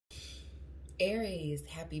Aries,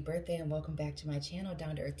 happy birthday and welcome back to my channel,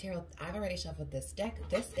 Down to Earth Tarot. I've already shuffled this deck.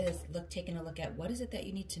 This is taking a look at what is it that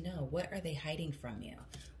you need to know. What are they hiding from you?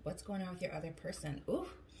 What's going on with your other person? Ooh,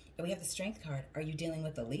 and we have the Strength card. Are you dealing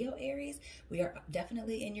with the Leo, Aries? We are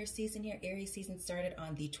definitely in your season here. Aries season started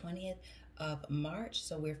on the 20th of March,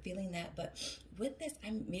 so we're feeling that. But with this,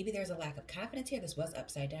 maybe there's a lack of confidence here. This was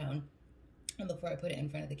upside down before I put it in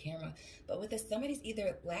front of the camera. But with this, somebody's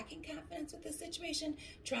either lacking confidence with this situation,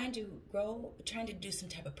 trying to grow, trying to do some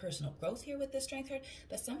type of personal growth here with the Strength card,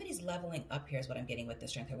 but somebody's leveling up here is what I'm getting with the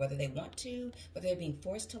Strength card. Whether they want to, whether they're being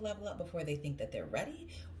forced to level up before they think that they're ready,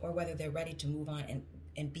 or whether they're ready to move on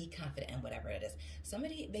and be confident in whatever it is.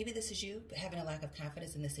 Somebody, maybe this is you having a lack of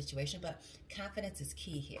confidence in this situation, but confidence is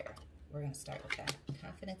key here. We're going to start with that.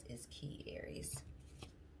 Confidence is key, Aries.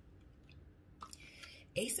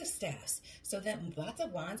 Ace of Staffs. So then lots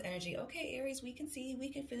of Wands energy. Okay, Aries, we can see, we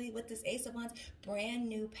can feel you with this Ace of Wands. Brand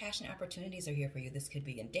new passion opportunities are here for you. This could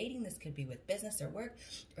be in dating, this could be with business or work,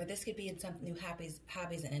 or this could be in some new hobbies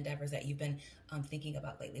and endeavors that you've been thinking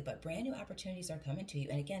about lately. But brand new opportunities are coming to you.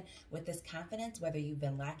 And again, with this confidence, whether you've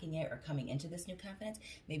been lacking it or coming into this new confidence,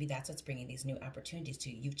 maybe that's what's bringing these new opportunities to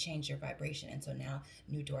you. You've changed your vibration, and so now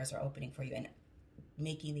new doors are opening for you and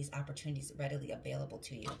making these opportunities readily available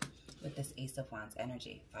to you with this Ace of Wands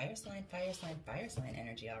energy. Fire sign, fire sign, fire sign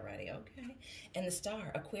energy already, okay? And the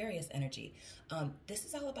Star, Aquarius energy. This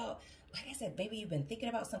is all about, like I said, maybe you've been thinking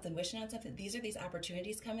about something, wishing on something. These are these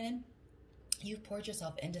opportunities coming in. You've poured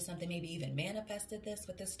yourself into something, maybe even manifested this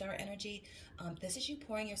with this Star energy. This is you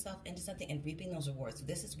pouring yourself into something and reaping those rewards.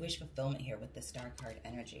 This is wish fulfillment here with the Star card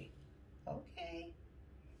energy. Okay.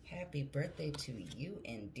 Happy birthday to you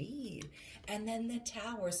indeed. And then the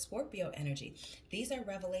Tower, Scorpio energy. These are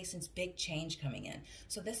revelations, big change coming in.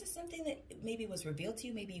 So this is something that maybe was revealed to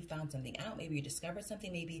you. Maybe you found something out. Maybe you discovered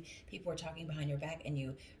something. Maybe people were talking behind your back and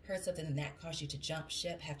you heard something and that caused you to jump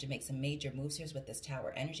ship, have to make some major moves here with this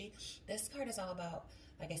Tower energy. This card is all about,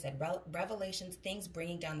 like I said, revelations, things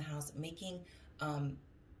bringing down the house, making,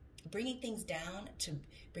 bringing things down to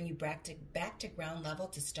bring you back to ground level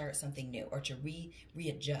to start something new, or to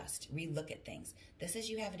readjust, re-look at things. This is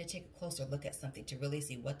you having to take a closer look at something to really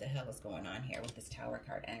see what the hell is going on here with this Tower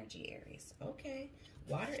card energy, Aries. Okay,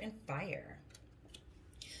 water and fire.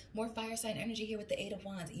 More fire sign energy here with the Eight of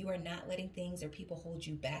Wands. You are not letting things or people hold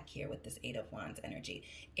you back here with this Eight of Wands energy.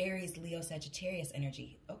 Aries, Leo, Sagittarius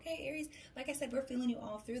energy. Okay, Aries, like I said, we're feeling you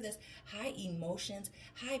all through this. High emotions,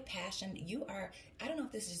 high passion. You are, I don't know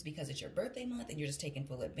if this is just because it's your birthday month and you're just taking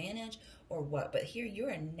full advantage or what, but here you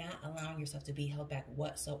are not allowing yourself to be held back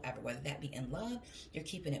whatsoever, whether that be in love, you're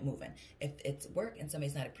keeping it moving. If it's work and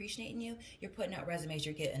somebody's not appreciating you, you're putting out resumes,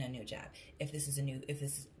 you're getting a new job. If this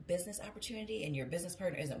is business opportunity and your business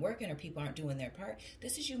partner isn't working or people aren't doing their part,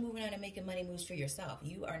 this is you moving on and making money moves for yourself.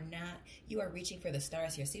 You are reaching for the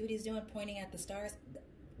stars here. See what he's doing, pointing at the stars?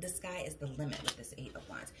 The sky is the limit with this Eight of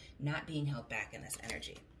Wands, not being held back in this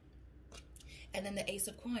energy. And then the Ace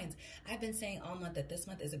of Coins. I've been saying all month that this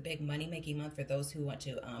month is a big money-making month for those who want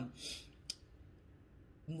to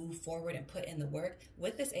move forward and put in the work.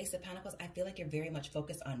 With this Ace of Pentacles, I feel like you're very much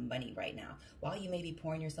focused on money right now. While you may be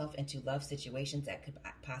pouring yourself into love situations, that could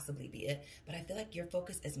possibly be it, but I feel like your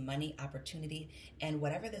focus is money, opportunity, and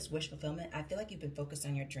whatever this wish fulfillment, I feel like you've been focused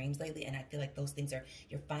on your dreams lately, and I feel like those things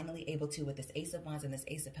you're finally able to, with this Ace of Wands and this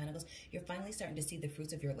Ace of Pentacles, you're finally starting to see the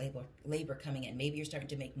fruits of your labor coming in. Maybe you're starting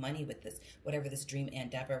to make money with this, whatever this dream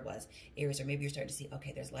endeavor was, Aries, or maybe you're starting to see,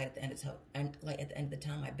 okay, there's light at the end of the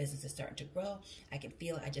tunnel. My business is starting to grow. I can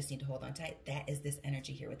feel it. I just need to hold on tight. That is this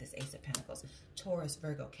energy here with this Ace of Pentacles. Taurus,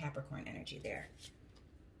 Virgo, Capricorn energy there.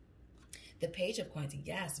 The Page of Coins,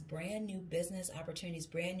 yes, brand new business opportunities,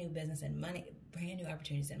 brand new business and money, brand new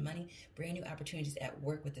opportunities and money, brand new opportunities at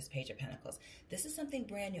work with this Page of Pentacles. This is something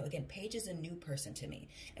brand new. Again, Page is a new person to me.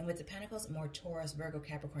 And with the Pentacles, more Taurus, Virgo,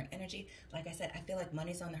 Capricorn energy. Like I said, I feel like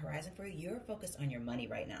money's on the horizon for you. You're focused on your money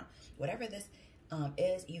right now. Whatever this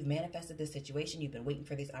is, you've manifested this situation, you've been waiting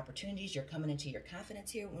for these opportunities, you're coming into your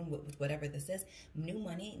confidence here with whatever this is. New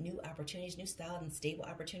money, new opportunities, new solid and stable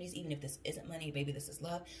opportunities, even if this isn't money, maybe this is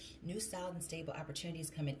love. New solid and stable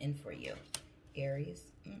opportunities coming in for you,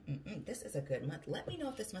 Aries. This is a good month. Let me know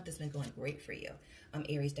if this month has been going great for you,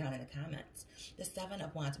 Aries, down in the comments. The Seven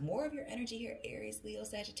of Wands, more of your energy here, Aries, Leo,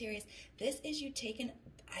 Sagittarius. This is you taking,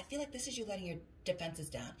 I feel like this is you letting your defenses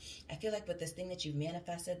down. I feel like with this thing that you've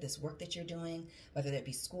manifested, this work that you're doing, whether that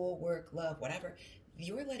be school, work, love, whatever,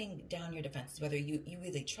 you're letting down your defenses, whether you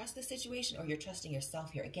really trust the situation or you're trusting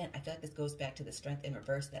yourself here. Again, I feel like this goes back to the Strength in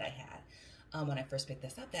reverse that I had when I first picked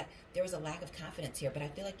this up, that there was a lack of confidence here, but I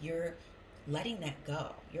feel like you're letting that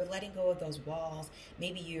go. You're letting go of those walls.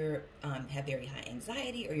 Maybe you're have very high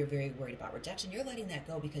anxiety, or you're very worried about rejection. You're letting that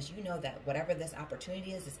go because you know that whatever this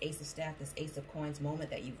opportunity is, this Ace of Staff, this Ace of Coins moment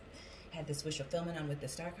that you've had this wish fulfillment on with the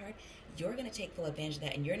Star card, you're going to take full advantage of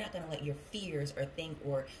that, and you're not going to let your fears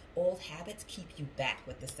or old habits keep you back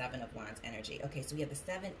with the Seven of Wands energy. Okay, so we have the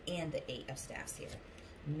 7 and the 8 of Staffs here.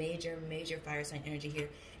 Major fire sign energy here.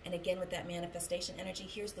 And again, with that manifestation energy,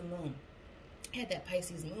 here's the moon. I had that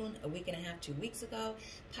Pisces moon a week and a half, 2 weeks ago.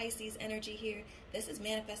 Pisces energy here. This is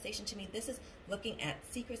manifestation to me. This is looking at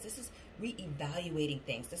secrets. This is reevaluating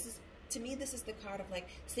things. To me, this is the card of like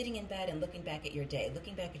sitting in bed and looking back at your day,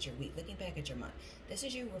 looking back at your week, looking back at your month. This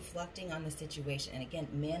is you reflecting on the situation. And again,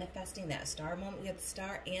 manifesting that star moment. We have the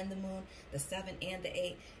star and the moon, the 7 and the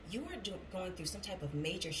 8. You are going through some type of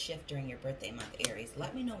major shift during your birthday month, Aries.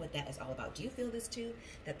 Let me know what that is all about. Do you feel this too?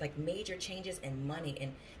 That like major changes in money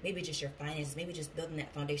and maybe just your finances, maybe just building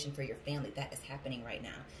that foundation for your family, that is happening right now.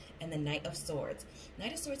 And the Knight of Swords.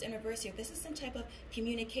 Knight of Swords in reverse here. This is some type of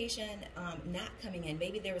communication not coming in.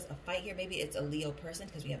 Maybe there was a fight here. Maybe it's a Leo person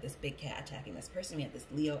because we have this big cat attacking this person. We have this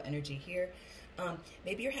Leo energy here.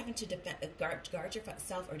 Maybe you're having to guard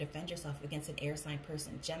yourself or defend yourself against an air sign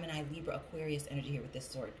person. Gemini, Libra, Aquarius energy here with this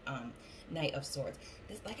sword, Knight of Swords.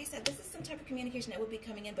 This, like I said, this is some type of communication that would be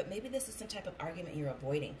coming in, but maybe this is some type of argument you're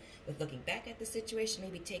avoiding with looking back at the situation,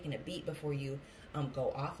 maybe taking a beat before you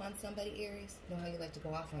go off on somebody, Aries. You know how you like to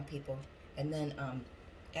go off on people and then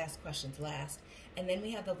ask questions last. And then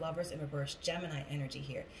we have the Lovers in reverse, Gemini energy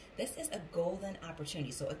here. This is a golden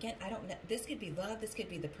opportunity. So again, I don't know, this could be love. This could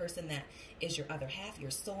be the person that is your other half, your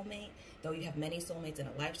soulmate, though you have many soulmates in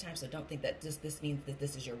a lifetime. So don't think that this means that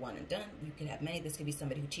this is your one and done. You can have many. This could be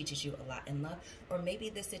somebody who teaches you a lot in love, or maybe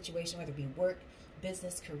this situation, whether it be work,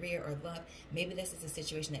 business, career, or love, maybe this is a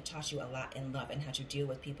situation that taught you a lot in love and how to deal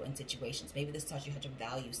with people in situations. Maybe this taught you how to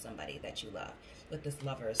value somebody that you love with this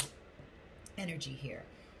Lovers energy here.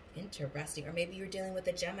 Interesting. Or maybe you're dealing with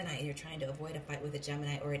a Gemini and you're trying to avoid a fight with a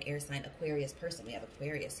Gemini or an air sign Aquarius person. We have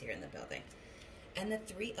Aquarius here in the building. And the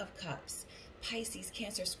 3 of Cups. Pisces,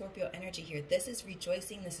 Cancer, Scorpio energy here. This is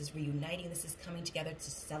rejoicing. This is reuniting. This is coming together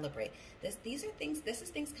to celebrate. This is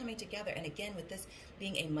things coming together. And again, with this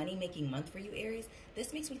being a money-making month for you, Aries,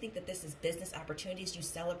 this makes me think that this is business opportunities. You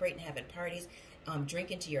celebrate and have at parties,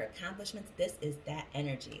 drink into your accomplishments. This is that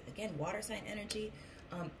energy. Again, water sign energy.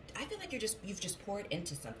 I feel like you've just poured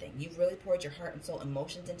into something. You've really poured your heart and soul,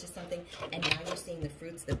 emotions into something, and now you're seeing the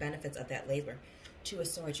fruits, the benefits of that labor. 2 of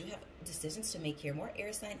Swords. You have decisions to make here. More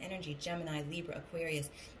air sign energy, Gemini, Libra,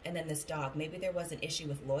 Aquarius, and then this dog. Maybe there was an issue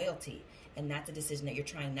with loyalty, and that's a decision that you're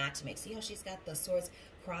trying not to make. See how she's got the swords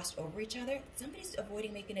crossed over each other? Somebody's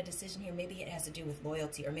avoiding making a decision here. Maybe it has to do with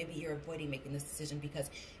loyalty, or maybe you're avoiding making this decision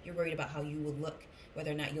because you're worried about how you will look,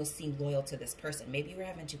 whether or not you'll seem loyal to this person. Maybe you're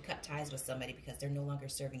having to cut ties with somebody because they're no longer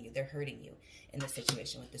serving you. They're hurting you in this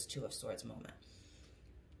situation with this 2 of Swords moment.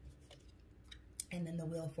 And then the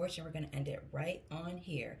Wheel of Fortune, we're going to end it right on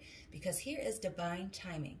here because here is divine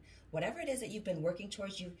timing. Whatever it is that you've been working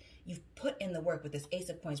towards, you've put in the work with this Ace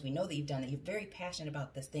of Coins. We know that you've done it. You're very passionate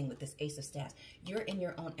about this thing with this Ace of Staffs. You're in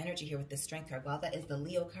your own energy here with this Strength card. While that is the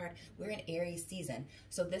Leo card, we're in Aries season.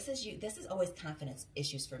 So this is you. This is always confidence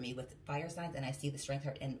issues for me with fire signs, and I see the Strength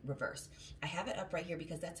card in reverse. I have it up right here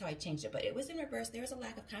because that's how I changed it, but it was in reverse. There's a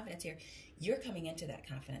lack of confidence here. You're coming into that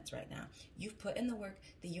confidence right now. You've put in the work.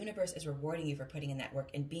 The universe is rewarding you for putting in that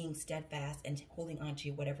work and being steadfast and holding on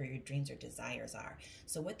to whatever your dreams or desires are.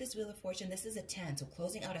 So with this Wheel of Fortune, this is a 10. So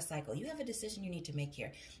closing out a cycle. You have a decision you need to make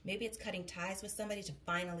here. Maybe it's cutting ties with somebody to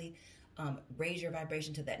finally raise your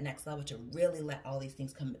vibration to that next level, to really let all these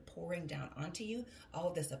things come pouring down onto you. All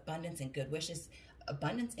of this abundance and good wishes,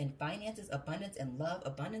 abundance in finances, abundance in love,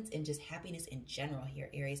 abundance in just happiness in general here,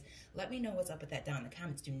 Aries. Let me know what's up with that down in the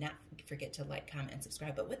comments. Do not forget to like, comment, and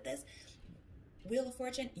subscribe. But with this Wheel of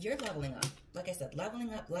Fortune, you're leveling up. Like I said,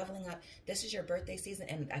 leveling up, leveling up. This is your birthday season,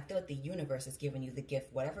 and I feel like the universe is giving you the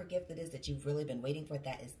gift. Whatever gift it is that you've really been waiting for,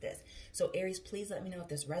 that is this. So Aries, please let me know if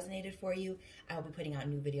this resonated for you. I'll be putting out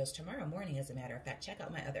new videos tomorrow morning, as a matter of fact. Check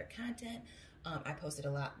out my other content. I posted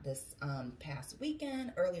a lot this past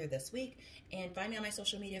weekend, earlier this week. And find me on my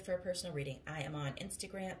social media for a personal reading. I am on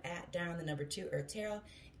Instagram at @2 Earth Tarot,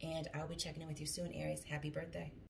 and I'll be checking in with you soon, Aries. Happy birthday.